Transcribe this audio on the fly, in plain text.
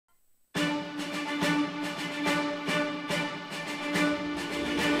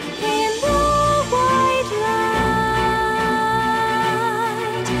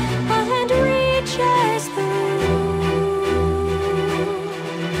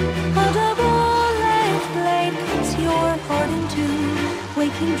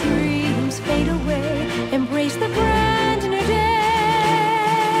fleeting dreams fade away. Embrace the brand new day.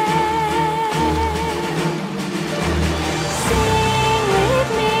 Sing with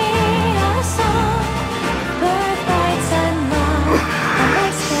me a song, birthright sunlight, and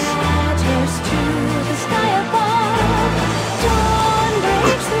light scatters to the sky above. Dawn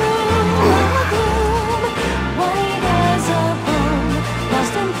breaks through the gloom, white as a home,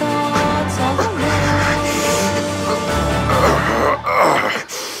 lost in thoughts all alone.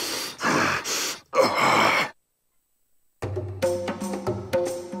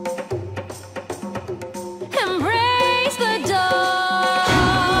 Embrace the dark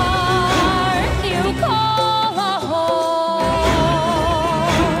you call a home.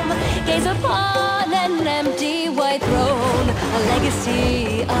 Gaze upon an empty white throne, a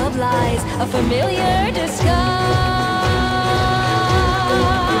legacy of lies, a familiar disguise.